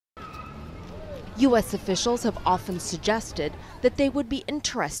U.S. officials have often suggested that they would be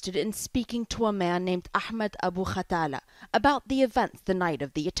interested in speaking to a man named Ahmed Abu Khatala about the events the night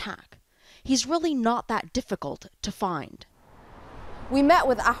of the attack. He's really not that difficult to find. We met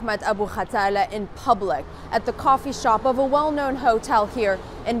with Ahmed Abu Khatala in public at the coffee shop of a well-known hotel here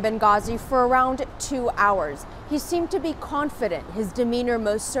in Benghazi for around 2 hours. He seemed to be confident, his demeanor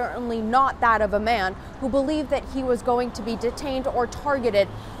most certainly not that of a man who believed that he was going to be detained or targeted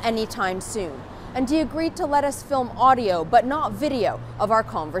anytime soon. And he agreed to let us film audio but not video of our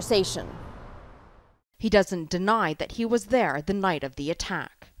conversation. He doesn't deny that he was there the night of the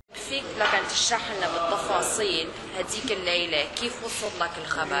attack. فيك لكن تشرح لنا بالتفاصيل هديك الليلة كيف وصل لك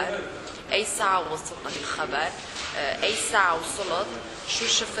الخبر؟ أي ساعة وصل لك الخبر؟ أي ساعة وصلت؟ شو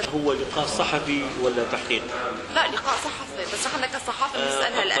شفت؟ هو لقاء صحفي ولا تحقيق؟ لا لقاء صحفي، بس نحن كصحافة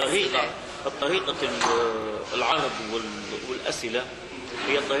بنسألها الأسئلة. الطريقة العرض والأسئلة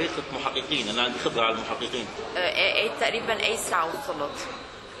هي طريقة محققين، أنا عندي خبرة على المحققين. تقريبا أي ساعة وصلت؟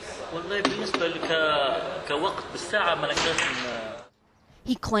 والله بالنسبة كوقت بالساعة ما نقدرش.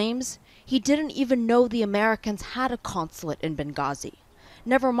 He claims he didn't even know the Americans had a consulate in Benghazi,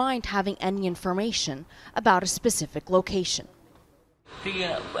 never mind having any information about a specific location.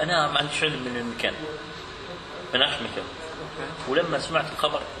 أنا ما عنديش علم من المكان، ما نعرفش مكان، ولما سمعت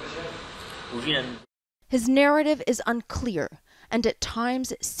الخبر وجينا. His narrative is unclear and at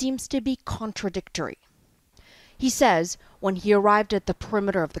times seems to be contradictory. He says when he arrived at the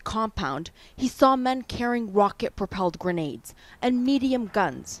perimeter of the compound, he saw men carrying rocket-propelled grenades and medium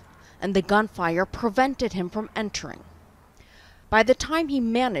guns, and the gunfire prevented him from entering. By the time he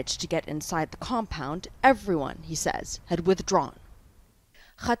managed to get inside the compound, everyone, he says, had withdrawn.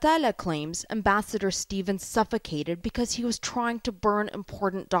 Khatala claims Ambassador Stevens suffocated because he was trying to burn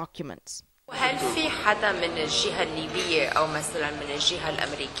important documents. هل في حدا من الجهة الليبية أو مثلا من الجهة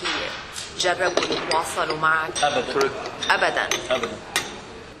الأمريكية جربوا يتواصلوا معك؟ أبدا.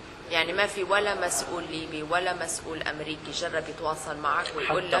 يعني ما في ولا مسؤول ليبي ولا مسؤول أمريكي جرب يتواصل معك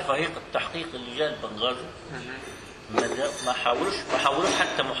ويقول لك؟ حتى فريق التحقيق اللي جاء بنغازي ما حاولوش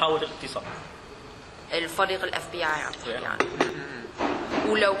حتى محاولة اتصال. الفريق الFBI يعني.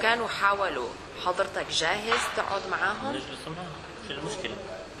 ولو كانوا حاولوا حضرتك جاهز تقعد معاهم؟ نجلس معاهم، شو المشكلة؟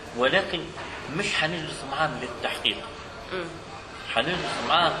 ولكن مش حنجلس معاهم للتحقيق. حنجلس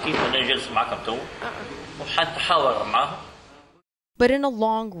معاهم كيف أنا جلس معكم تو وحنتحاور معاهم. But in a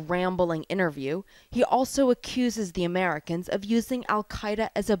long, rambling interview, he also accuses the Americans of using Al-Qaeda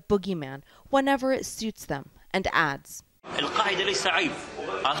as a boogeyman whenever it suits them, and adds, القاعدة ليس عيب.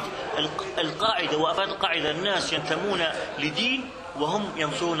 القاعدة وأفراد القاعدة الناس ينتمون لدين وهم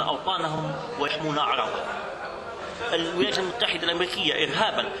ينصرون أوطانهم ويحمون أعراضهم. الولايات المتحدة الأمريكية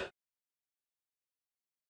إرهابا